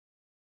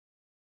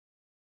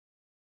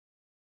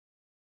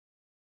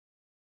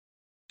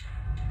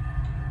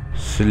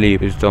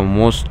Sleep is the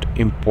most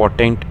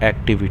important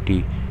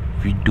activity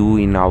we do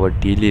in our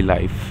daily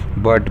life.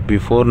 But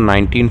before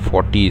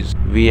 1940s,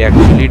 we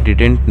actually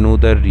didn't know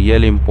the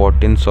real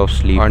importance of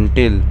sleep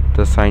until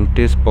the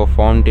scientists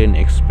performed an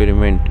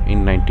experiment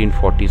in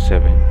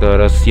 1947, the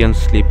Russian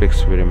sleep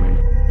experiment.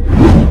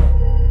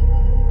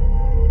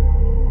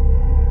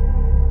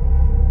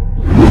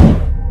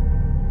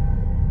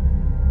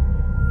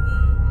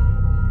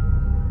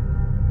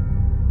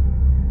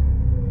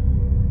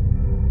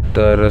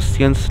 The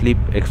Russian sleep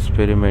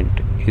experiment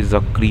is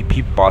a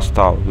creepy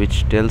pasta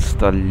which tells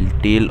the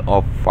tale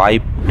of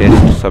 5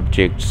 test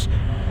subjects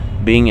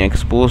being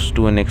exposed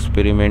to an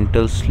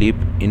experimental sleep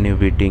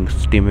inhibiting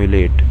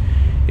stimulant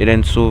in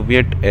a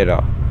Soviet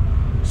era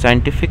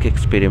scientific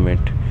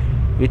experiment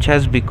which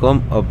has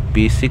become a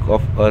basic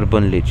of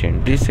urban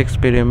legend. This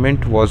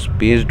experiment was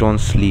based on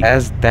sleep,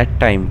 as that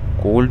time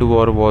Cold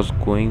War was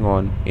going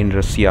on in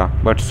Russia,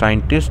 but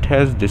scientists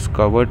has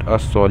discovered a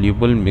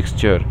soluble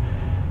mixture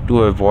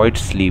to avoid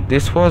sleep.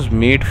 This was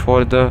made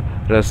for the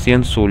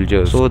Russian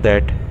soldiers so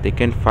that they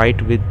can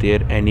fight with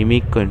their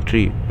enemy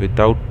country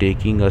without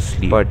taking a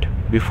sleep. But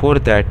before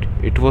that,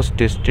 it was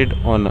tested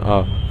on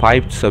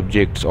 5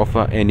 subjects of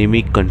an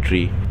enemy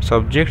country.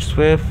 Subjects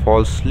were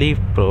falsely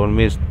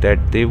promised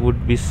that they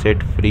would be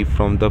set free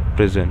from the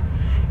prison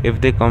if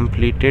they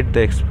completed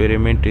the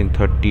experiment in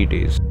 30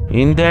 days.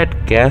 In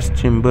that gas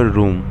chamber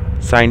room,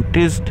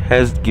 scientist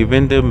has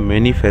given them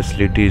many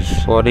facilities.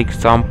 For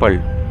example,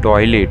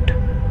 toilet,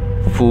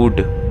 food,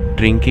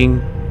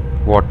 drinking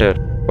water,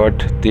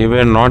 but they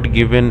were not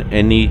given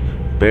any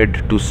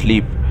bed to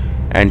sleep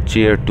and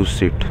chair to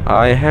sit.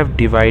 I have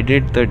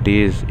divided the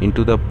days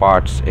into the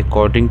parts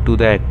according to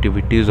the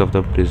activities of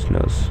the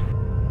prisoners.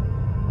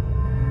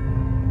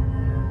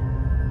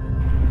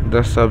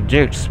 The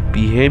subjects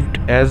behaved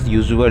as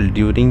usual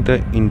during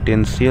the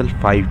intensial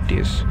 5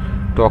 days,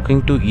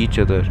 talking to each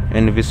other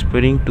and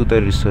whispering to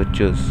the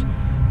researchers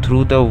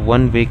through the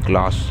one-way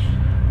glass.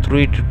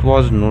 Through it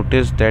was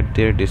noticed that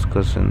their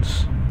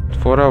discussions.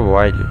 For a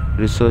while,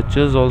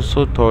 researchers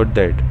also thought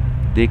that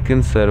they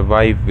can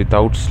survive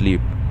without sleep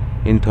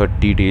in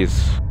 30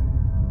 days.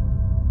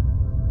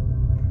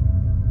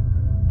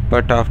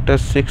 But after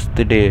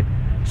 6th day,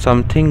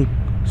 something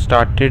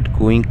started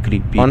going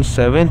creepy. On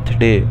 7th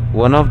day,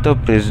 one of the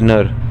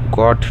prisoners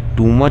got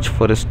too much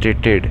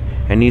frustrated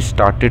and he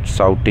started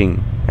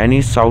shouting. And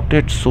he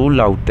shouted so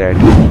loud that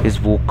his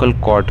vocal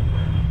cord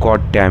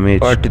got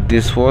damaged. But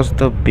this was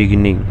the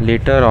beginning.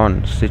 Later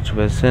on,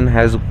 situation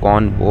has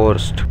gone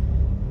worse.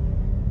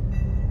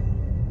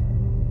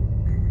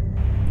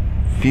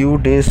 Few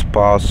days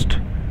passed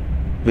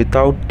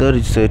without the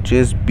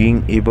researchers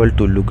being able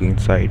to look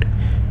inside,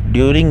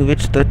 during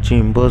which the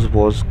chambers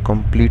was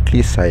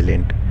completely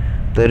silent.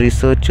 The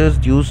researchers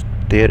used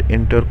their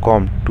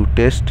intercom to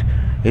test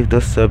if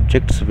the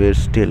subjects were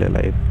still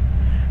alive,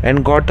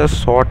 and got a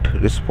short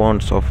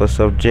response of a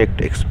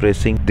subject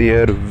expressing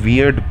their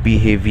weird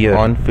behavior.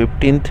 On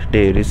 15th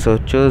day,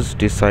 researchers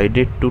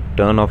decided to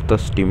turn off the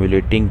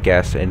stimulating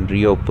gas and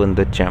reopen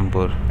the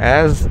chamber.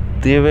 As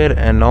they were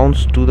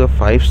announced to the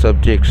 5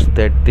 subjects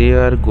that they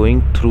are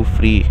going through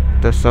free,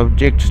 the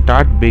subjects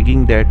start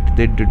begging that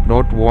they did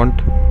not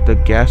want the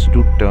gas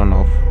to turn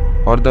off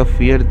or the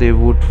fear they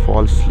would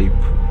fall asleep.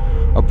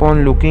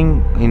 Upon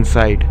looking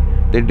inside,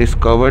 they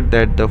discovered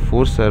that the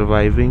 4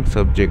 surviving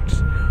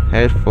subjects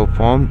had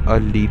performed a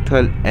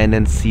lethal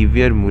and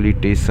severe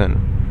mutilation.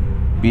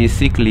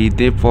 Basically,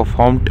 they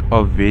performed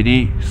a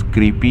very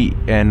creepy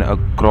and a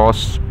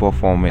gross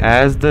performance.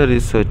 As the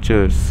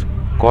researchers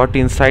got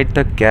inside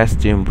the gas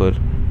chamber,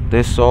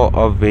 they saw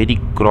a very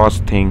gross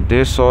thing.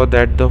 They saw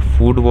that the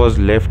food was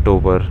left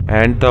over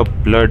and the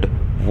blood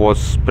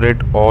was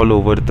spread all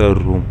over the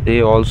room.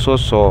 They also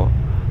saw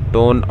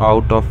torn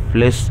out of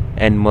flesh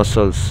and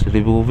muscles,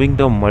 removing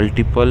the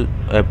multiple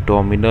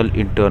abdominal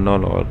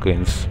internal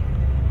organs.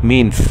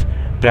 Means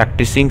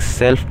practicing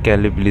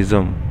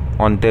self-cannibalism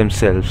on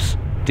themselves.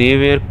 They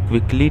were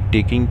quickly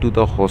taken to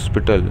the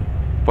hospital,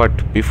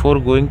 but before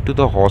going to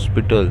the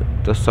hospital,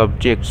 the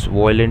subjects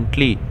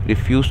violently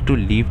refused to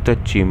leave the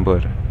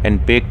chamber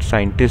and begged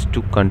scientists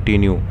to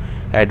continue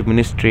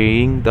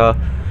administering the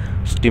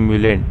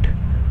stimulant,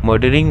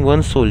 murdering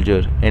one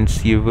soldier and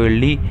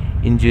severely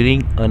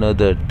injuring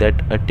another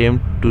that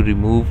attempted to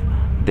remove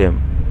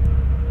them.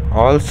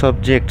 All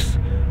subjects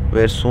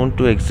were shown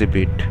to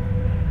exhibit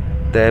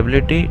the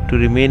ability to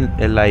remain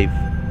alive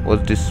was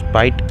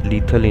despite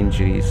lethal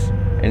injuries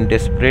and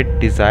desperate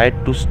desire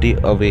to stay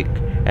awake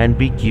and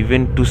be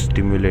given to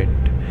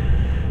stimulant.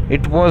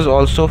 It was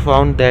also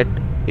found that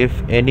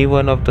if any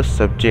one of the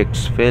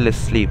subjects fell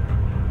asleep,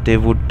 they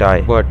would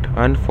die. But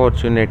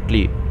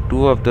unfortunately,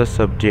 2 of the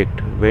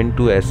subjects went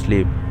to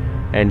sleep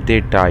and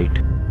they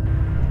died.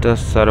 The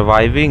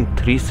surviving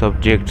 3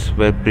 subjects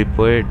were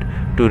prepared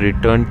to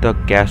return to the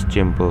gas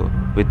chamber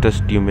with the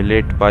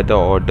stimulant by the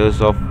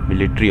orders of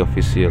military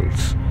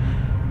officials.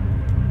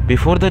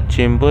 Before the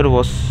chamber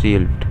was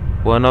sealed,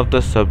 one of the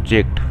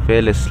subjects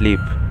fell asleep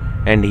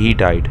and he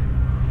died,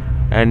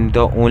 and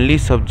the only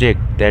subject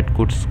that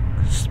could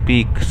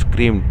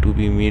screamed to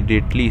be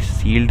immediately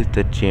sealed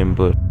the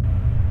chamber.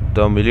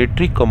 The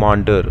military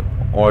commander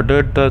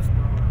ordered the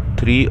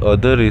three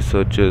other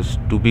researchers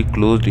to be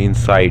closed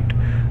inside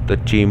the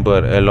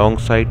chamber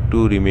alongside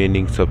two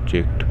remaining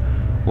subjects.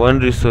 One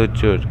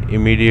researcher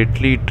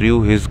immediately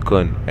drew his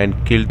gun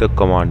and killed the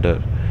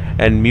commander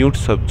and mute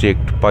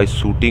subject by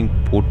shooting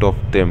both of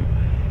them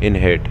in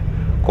head,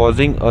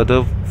 causing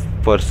other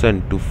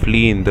person to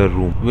flee in the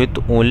room. With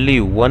only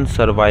one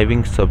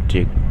surviving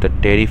subject, the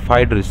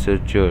terrified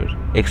researcher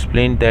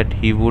explained that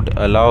he would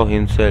allow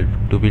himself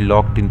to be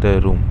locked in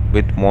the room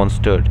with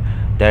monsters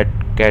that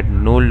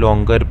can no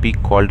longer be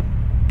called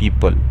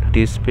people.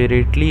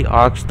 Desperately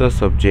asked the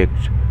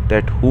subject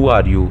that who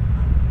are you,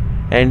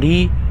 and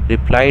he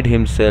replied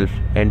himself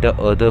and the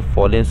other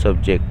fallen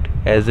subject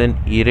as an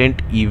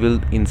errant evil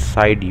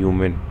inside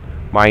human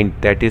mind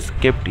that is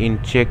kept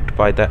in check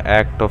by the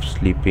act of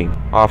sleeping.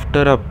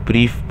 After a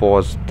brief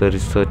pause, the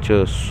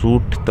researcher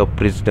shot the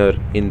prisoner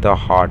in the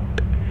heart,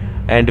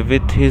 and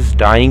with his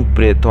dying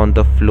breath on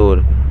the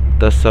floor,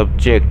 the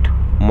subject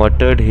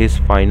muttered his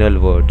final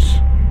words,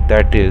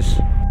 that is,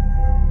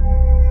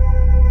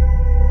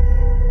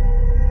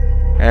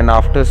 and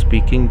after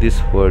speaking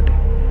this word,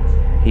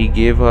 he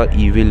gave a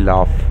evil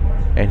laugh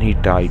and he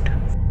died.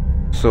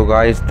 So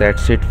guys,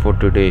 that's it for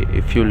today.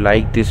 If you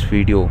like this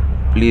video,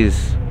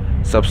 please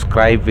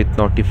subscribe with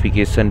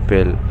notification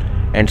bell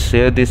and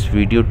share this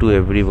video to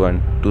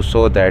everyone to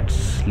show that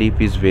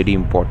sleep is very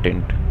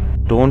important.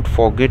 Don't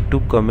forget to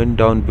comment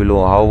down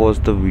below how was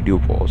the video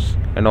was,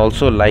 and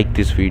also like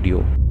this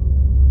video.